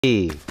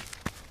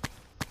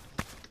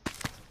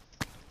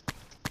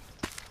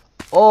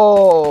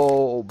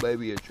Oh,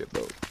 baby, a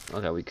triple.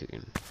 Okay, we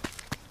cooking.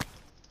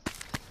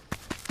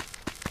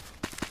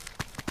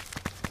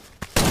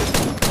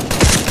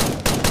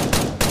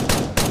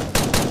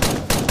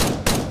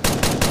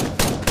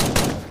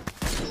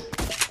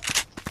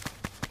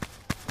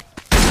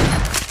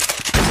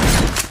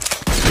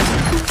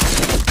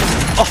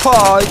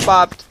 Oh, he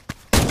popped.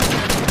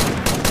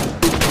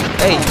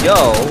 Hey,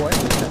 yo.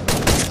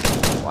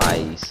 Why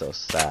you so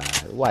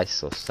sad? Why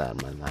so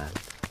sad, my man?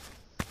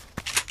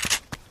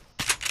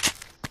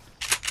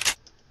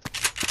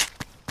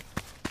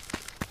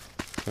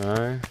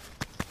 Okay.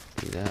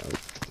 Do that.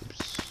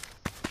 Oops.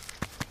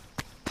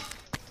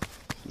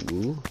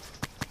 Ooh.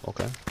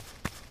 Okay.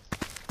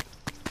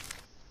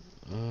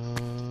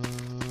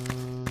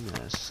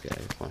 Nice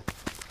guy. Fine.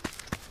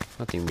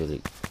 Nothing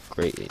really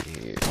great in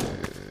here.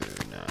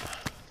 Nah.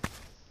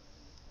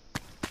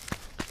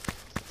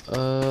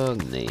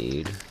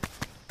 Nade.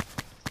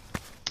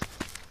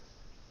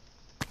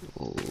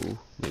 Oh,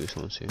 maybe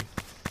someone's here.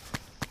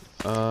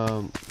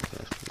 Okay,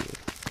 that's pretty good.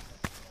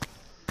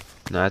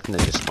 Nah, I think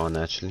they just spawned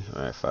naturally.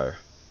 Alright, fire.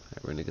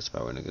 Alright, we're in a good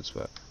spot, we're in a good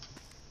spot.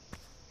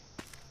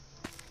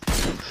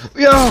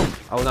 Yo!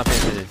 I was not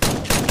paying attention.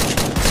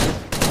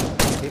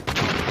 Okay.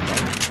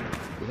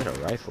 We got a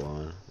rifle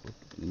on.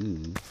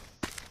 Ooh.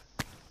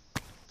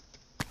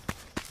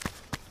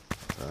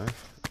 Okay.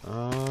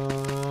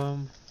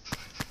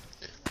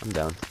 I'm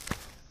down.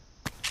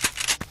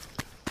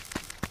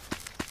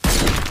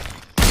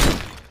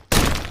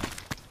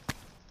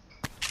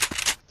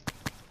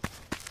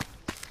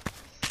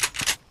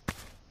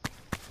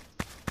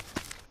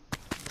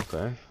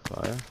 Okay,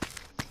 fire.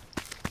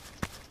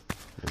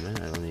 Wait a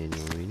minute, I don't need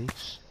any more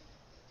minis.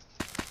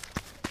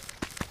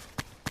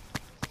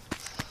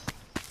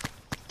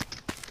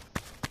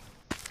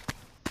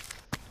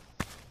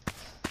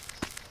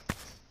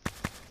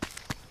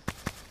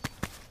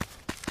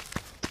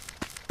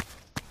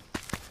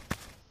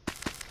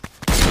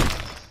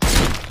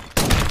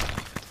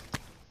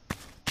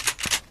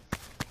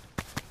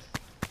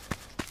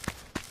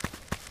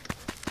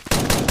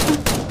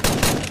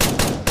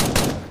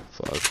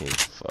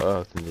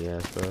 Fucking the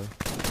ass, bro.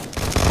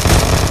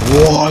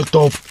 What the?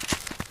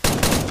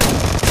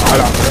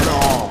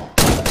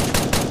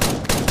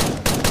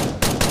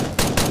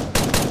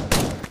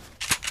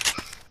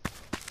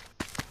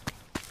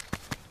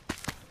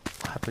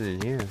 What happened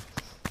in here?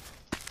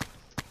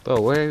 Bro,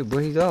 where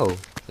he go?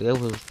 The guy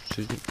was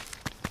shooting.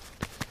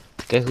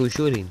 The guy who was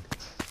shooting.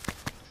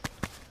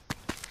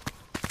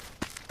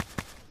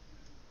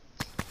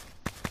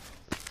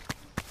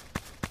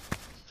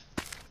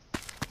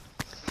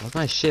 Why's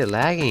my shit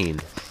lagging?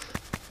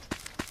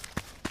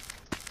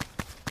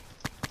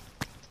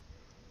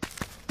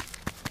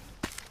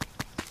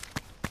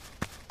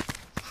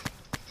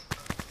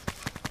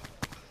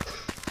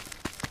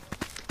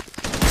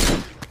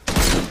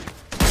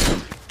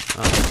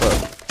 Oh, fuck.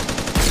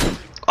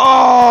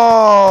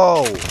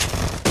 Oh!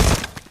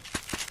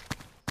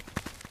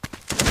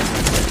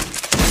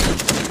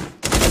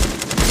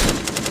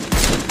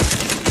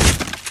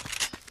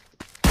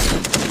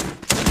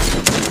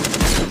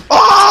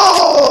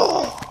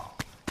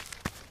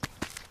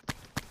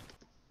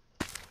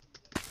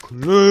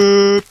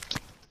 Clipped.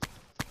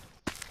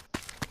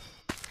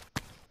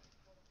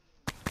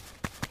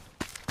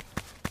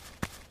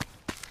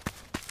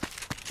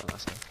 Oh,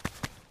 that's good.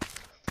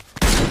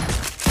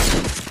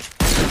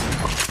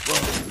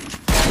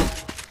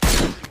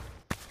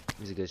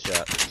 He's a good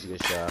shot. He's a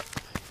good shot.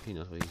 He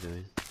knows what he's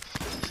doing.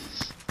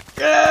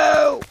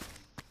 Go!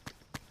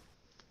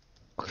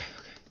 Okay, okay.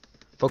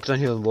 Focus on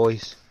healing,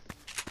 boys.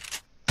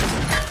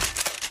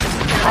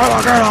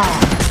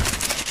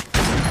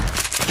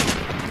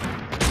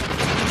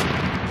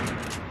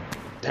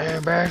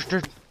 Damn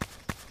bastard!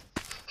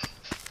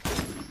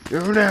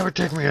 You'll never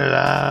take me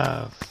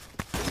alive.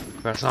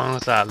 As long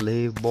as I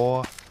live,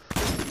 boy.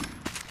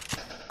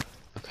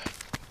 Okay.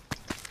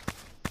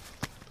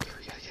 Okay,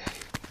 we gotta get out of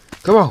here.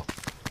 Come on!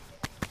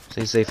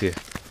 Stay safe here.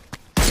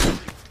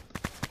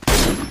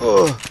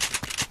 Ugh.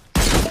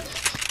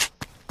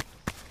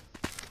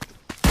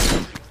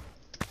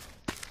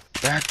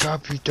 Back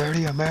up, you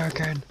dirty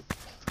American!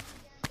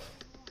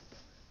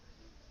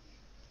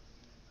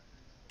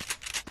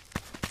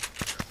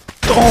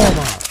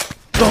 Toma!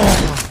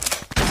 Toma!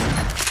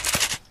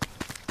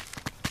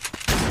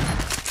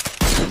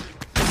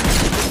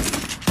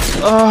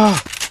 Ah!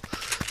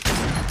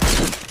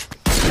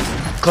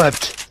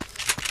 Clipped.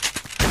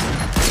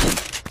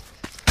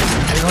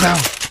 Take him down.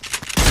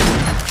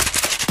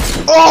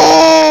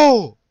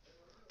 Oh!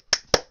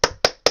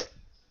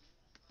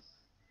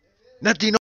 Nothing.